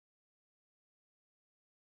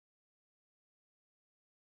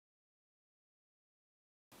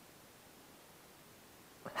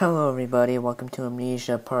Hello everybody, welcome to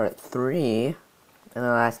Amnesia Part 3. In the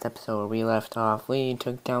last episode where we left off, we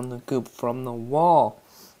took down the goop from the wall.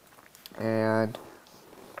 And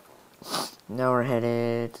now we're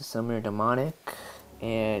headed to somewhere demonic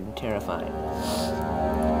and terrifying.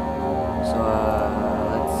 So,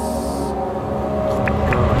 let's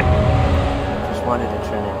keep going. Just wanted to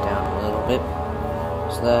turn it down a little bit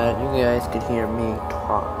so that you guys could hear me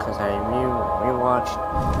talk, because I rewatched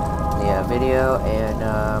the video and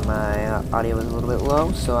my audio was a little bit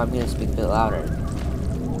low, so I'm going to speak a bit louder.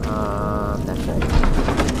 That's right.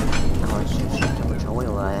 Oh, I should check how much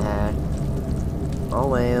oil I had. Oh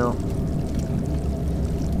well.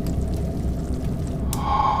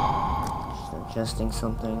 Just adjusting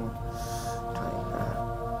something. Trying that.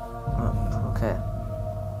 Oh, okay.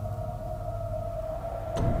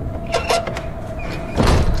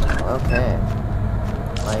 Okay.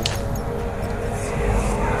 Like.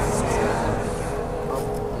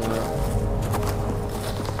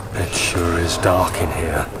 It sure is dark in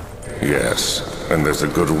here. Yes, and there's a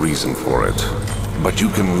good reason for it. But you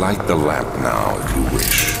can light the lamp now if you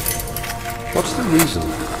wish. What's the reason?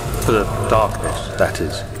 For the darkness, that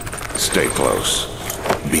is. Stay close.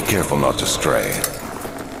 Be careful not to stray.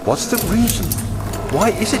 What's the reason?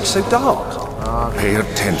 Why is it so dark? Pay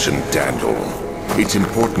attention, Daniel. It's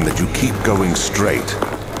important that you keep going straight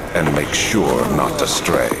and make sure not to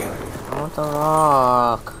stray. I want the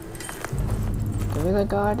rock. Give me the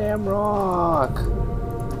goddamn rock.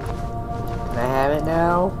 Can I have it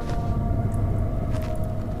now?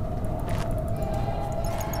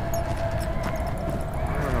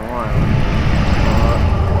 I don't know why.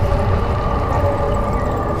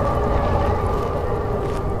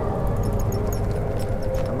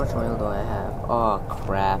 How much oil do I have? Oh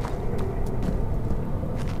crap.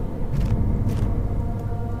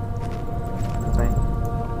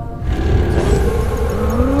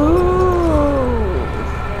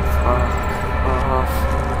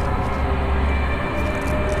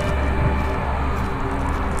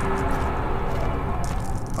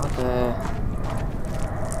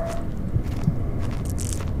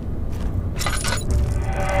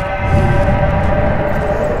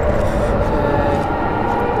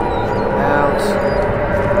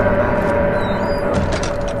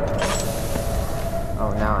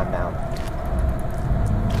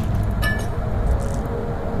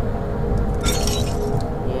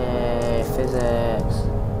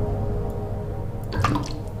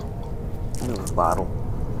 Bottle.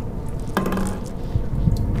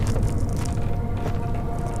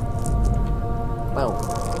 Oh.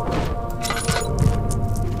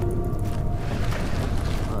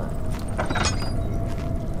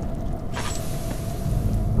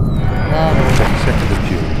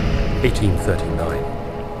 June 1839.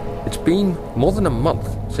 It's been more than a month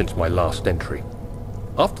since my last entry.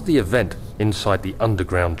 After the event inside the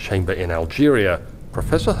underground chamber in Algeria,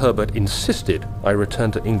 Professor Herbert insisted I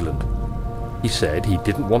return to England. He said he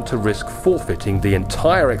didn't want to risk forfeiting the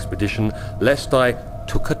entire expedition lest I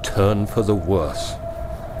took a turn for the worse.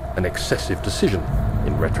 An excessive decision,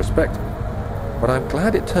 in retrospect, but I'm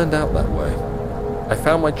glad it turned out that way. I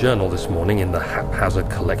found my journal this morning in the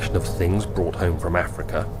haphazard collection of things brought home from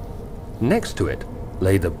Africa. Next to it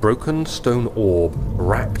lay the broken stone orb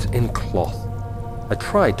wrapped in cloth. I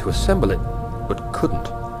tried to assemble it, but couldn't.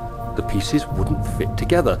 The pieces wouldn't fit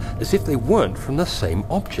together, as if they weren't from the same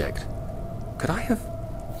object. Could I have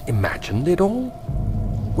imagined it all?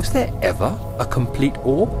 Was there ever a complete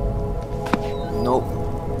orb? Nope.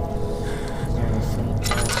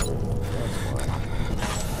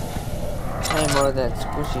 Hey, more of that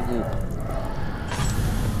squishy goop.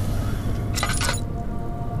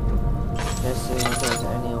 Let's see if there's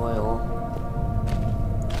any oil.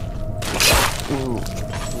 Ooh,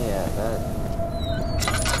 yeah, that.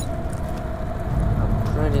 I'm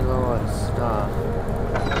pretty low on stuff.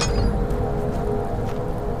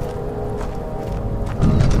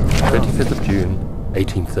 25th of June,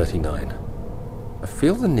 1839. I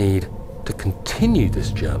feel the need to continue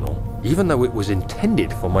this journal, even though it was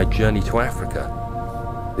intended for my journey to Africa.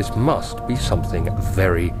 This must be something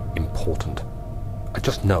very important. I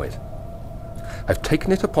just know it. I've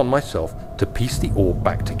taken it upon myself to piece the orb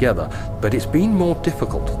back together, but it's been more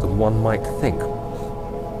difficult than one might think.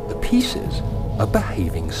 The pieces are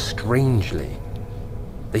behaving strangely.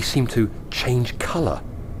 They seem to change color,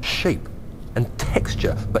 shape, and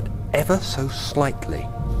texture, but ever so slightly.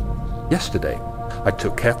 Yesterday, I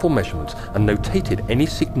took careful measurements and notated any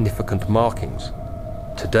significant markings.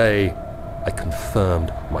 Today, I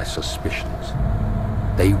confirmed my suspicions.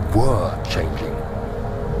 They were changing.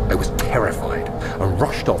 I was terrified and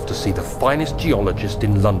rushed off to see the finest geologist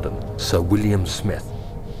in London, Sir William Smith.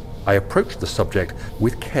 I approached the subject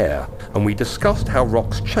with care, and we discussed how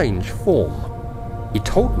rocks change form. He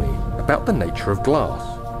told me about the nature of glass,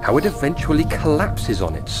 how it eventually collapses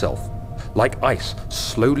on itself, like ice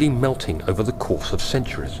slowly melting over the course of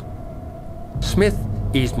centuries. Smith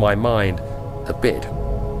eased my mind a bit,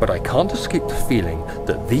 but I can't escape the feeling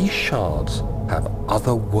that these shards have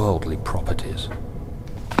otherworldly properties.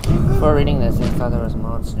 Before reading this, I thought there was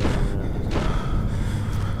monsters.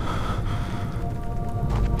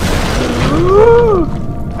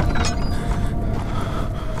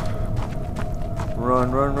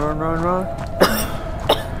 Run, run, run, run, run.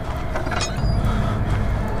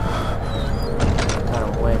 Got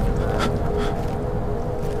away from that.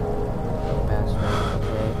 Bastard.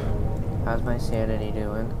 Okay. How's my sanity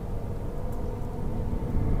doing?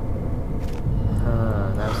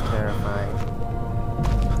 That was terrifying.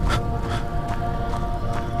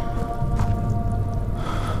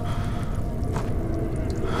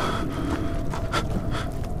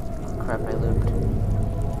 Crap, I looped.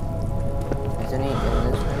 Is any in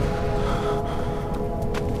this room?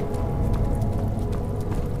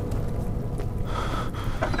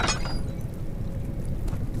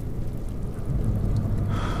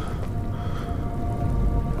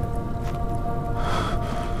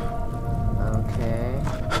 Okay.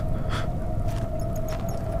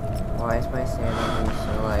 Why is my sanity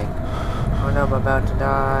so like, oh no, I'm about to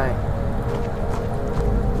die.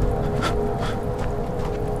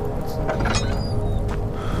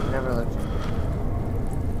 Never looked at it.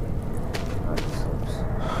 Oh, it seems.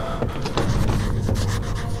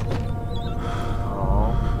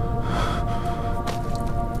 Oh.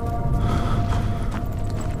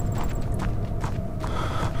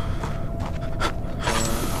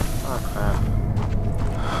 Oh crap.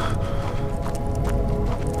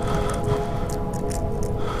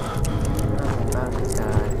 I'm about to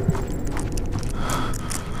die.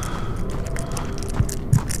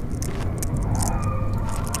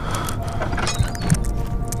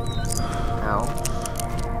 Ow.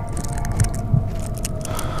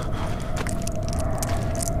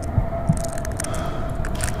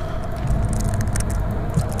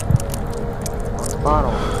 What's the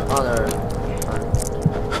bottle? Other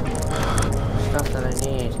stuff that I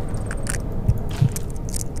need.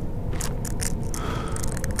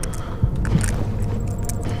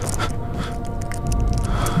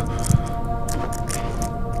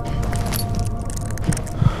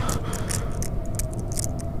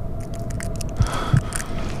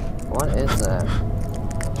 What is that?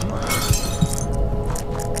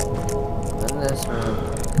 In this room.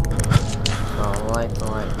 So light the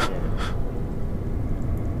light here.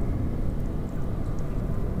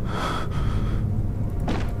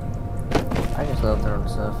 I just love throwing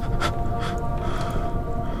stuff.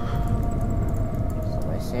 So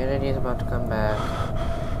my sanity is about to come back.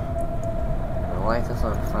 The light is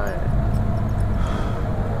on fire.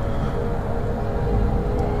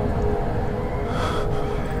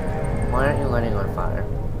 Why aren't you lighting on fire?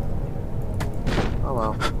 Oh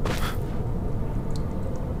well.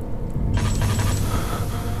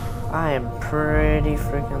 I am pretty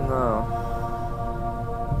freaking low.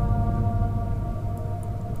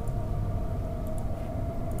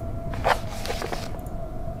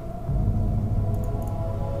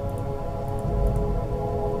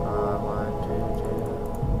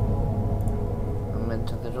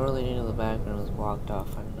 The door leading to the back room was blocked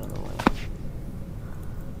off on another way.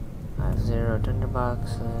 I have 0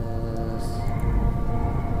 tinderboxes.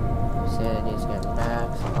 Sanity's getting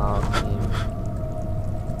back, so I'll keep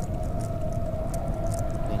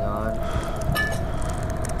moving on.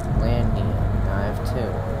 Landing. Now I have 2.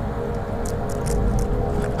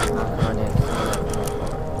 How come I didn't see that?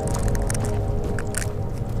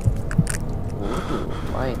 Ooh,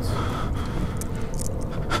 lights.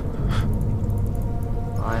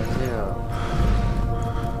 I have 0.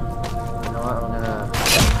 You know what? I'm gonna.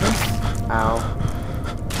 Ow.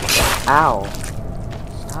 Ow!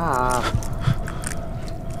 Stop!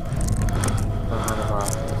 Behind the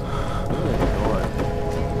boxes. Ooh, a door. I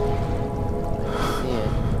can see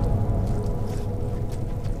it.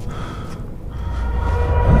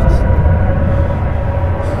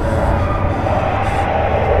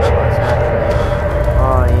 What's happening?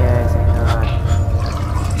 Oh, yeah, thank God.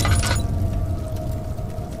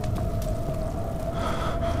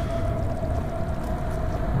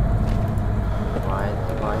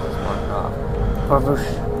 Why is this blocked off? Barboosh.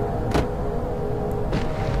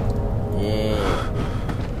 Yeah.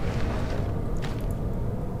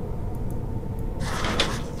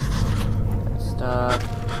 Good stuff.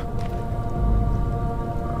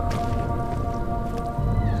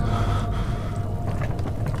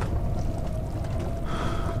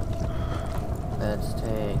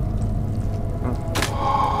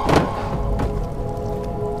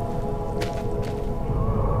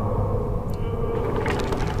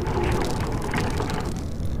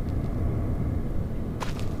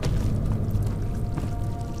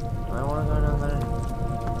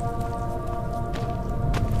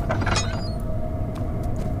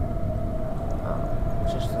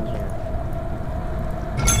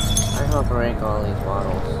 I'll break all these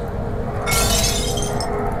bottles.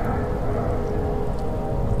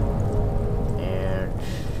 And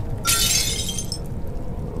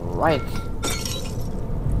right.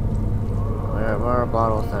 There are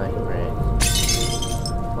bottles that I can break.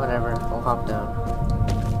 Whatever, I'll hop down.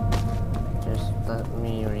 Just let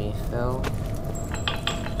me refill.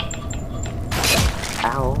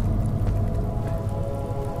 Ow.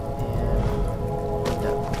 And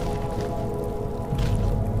no.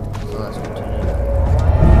 So let's continue.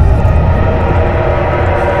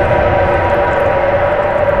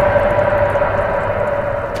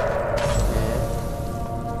 And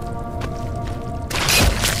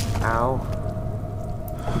ow.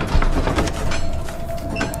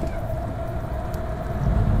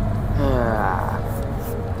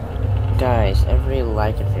 Guys, every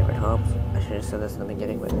like and favorite helps. I should have said this in the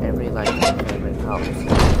beginning, but every like and favorite helps.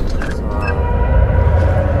 So,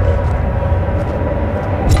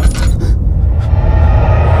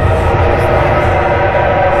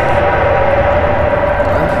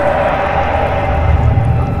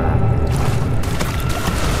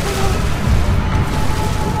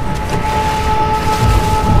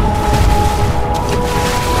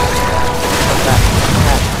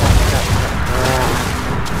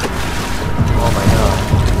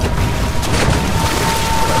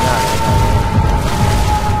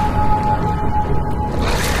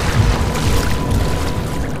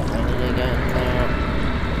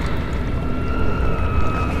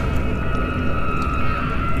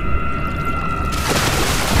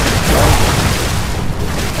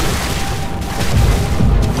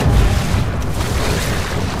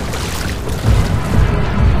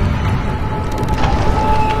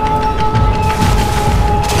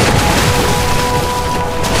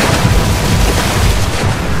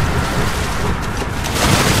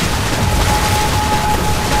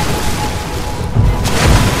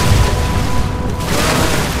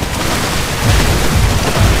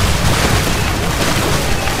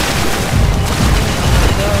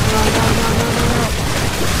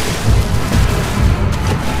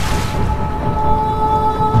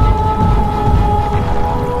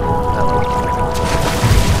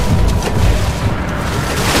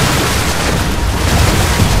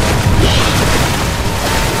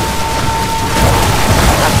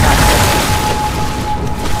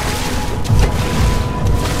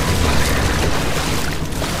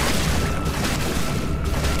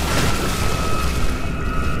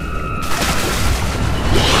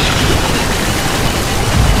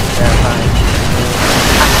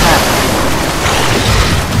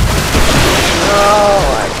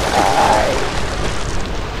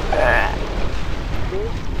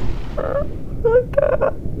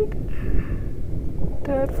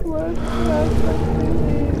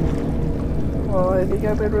 well, I think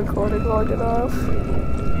I've been recording long enough.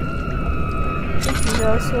 Thank you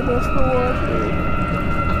guys so much for watching.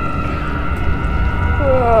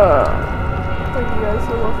 Thank you guys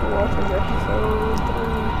so much for watching episode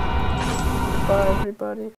 3. Bye, everybody.